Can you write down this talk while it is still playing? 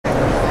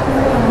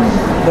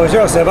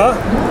Bonjour, ça va?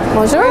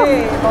 Bonjour.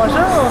 Hey,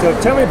 bonjour. So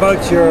tell me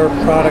about your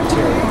product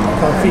here,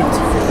 Confit.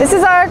 This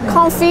is our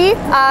confit.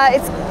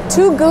 It's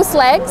 2 goose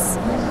legs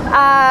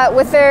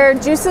with their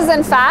juices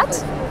and fat.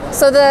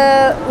 So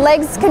the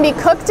legs can be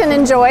cooked and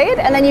enjoyed,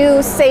 and then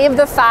you save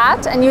the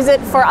fat and use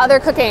it for other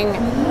cooking.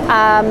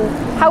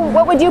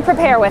 What would you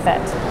prepare with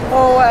it?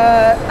 Oh,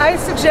 I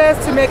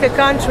suggest to make a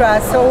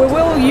contrast. So we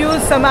will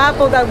use some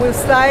apple that we'll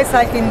slice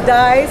like in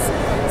dice,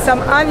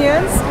 some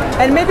onions,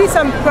 and maybe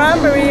some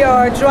cranberry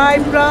or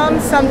dried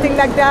plums, something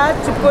like that,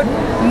 to put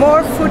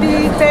more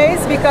foodie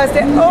taste, because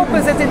they're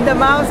opposite in the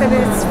mouth and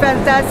it's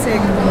fantastic.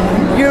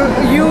 You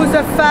use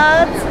the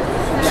fat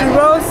to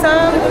roast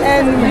some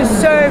and you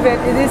serve it.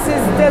 This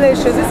is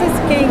delicious. This is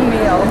king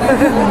meal.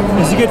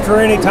 Is it good for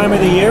any time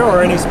of the year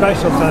or any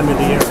special time of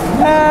the year?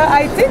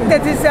 I think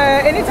that is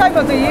any time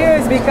of the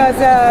year, because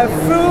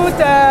fruit,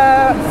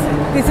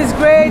 this is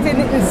great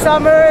in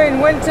summer, in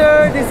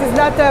winter. This is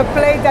not a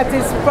plate that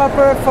is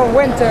proper for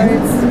winter.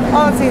 It's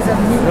all season.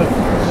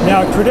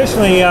 Now,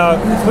 traditionally,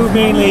 who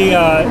mainly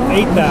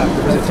ate that?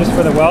 Was it just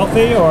for the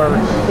wealthy, or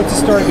what's the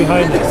story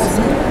behind this?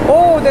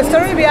 Oh, the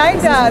story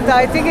behind that,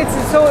 I think it's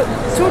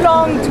too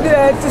long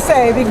to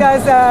say,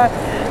 because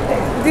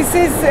this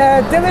is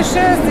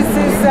delicious, this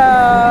is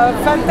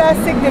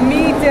fantastic. The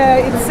meat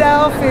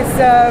itself is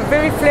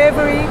very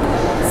flavory,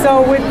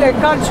 so with the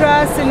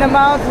contrast in the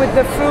mouth with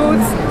the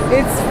fruits,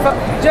 it's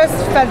just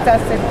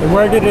fantastic. And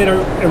where did it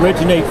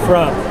originate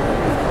from?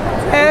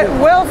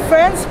 Well,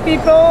 French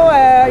people,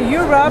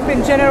 Europe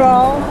in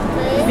general,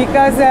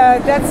 because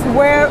that's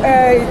where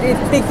it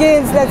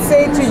begins, let's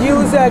say, to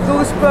use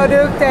goose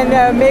product and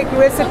make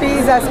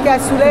recipes as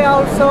cassoulet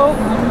also.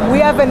 We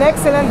have an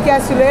excellent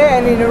cassoulet,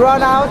 and in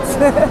run out,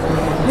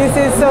 this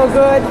is so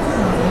good.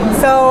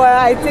 So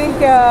I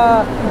think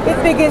it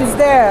begins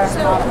there.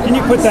 Can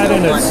you put that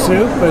in a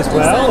soup as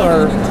well,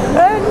 or?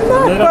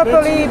 Not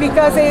properly,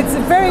 because it's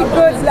very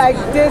good like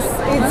this.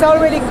 It's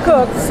already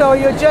cooked, so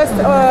you just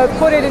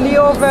put it in the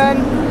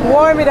oven,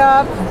 warm it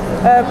up,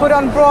 put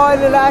on broil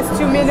the last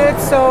 2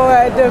 minutes, so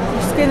the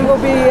skin will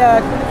be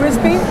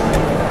crispy.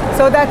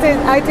 So that is,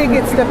 I think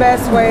it's the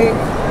best way.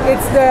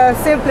 It's the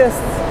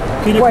simplest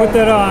Can you way. put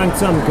that on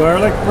some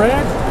garlic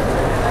bread?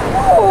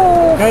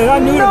 Oh, Hey,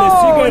 I'm new to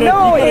this. You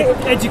no, gotta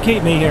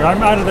educate me here.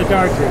 I'm out of the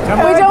dark here.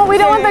 Come on. We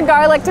don't want the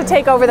garlic to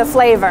take over the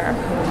flavor.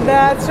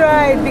 That's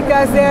right,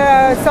 because there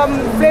are some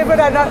flavors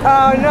that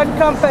are not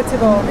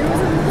compatible.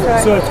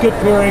 Right. So it's good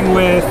pairing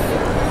with.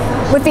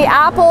 With the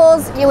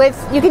apples,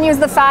 you can use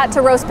the fat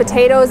to roast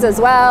potatoes as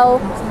well.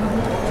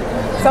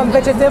 Some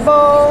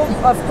vegetable,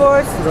 of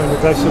course,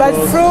 but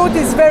fruit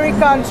is very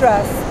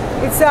contrast.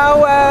 It's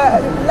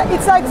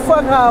it's like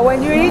foie gras.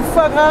 When you eat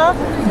foie gras,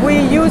 we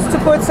used to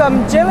put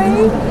some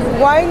jelly,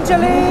 wine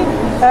jelly,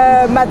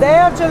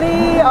 Madeira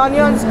jelly,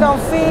 onions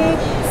confit,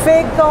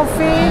 fig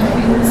confit.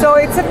 So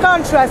it's a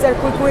contrast that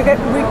we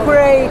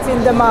create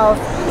in the mouth,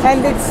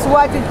 and it's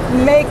what it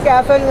make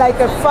happen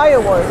like a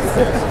fireworks.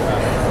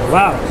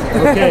 Wow.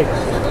 Okay.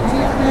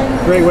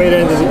 Great way to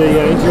end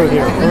the intro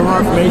here. For more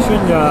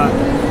information, the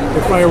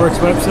fireworks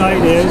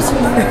website is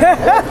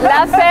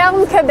La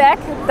Ferme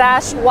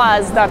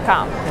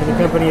Québec-Oies.com. and the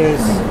company is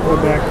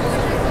Quebec.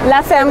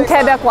 La Ferme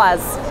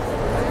Québec-Oies.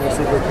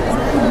 Merci beaucoup.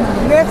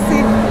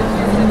 Merci.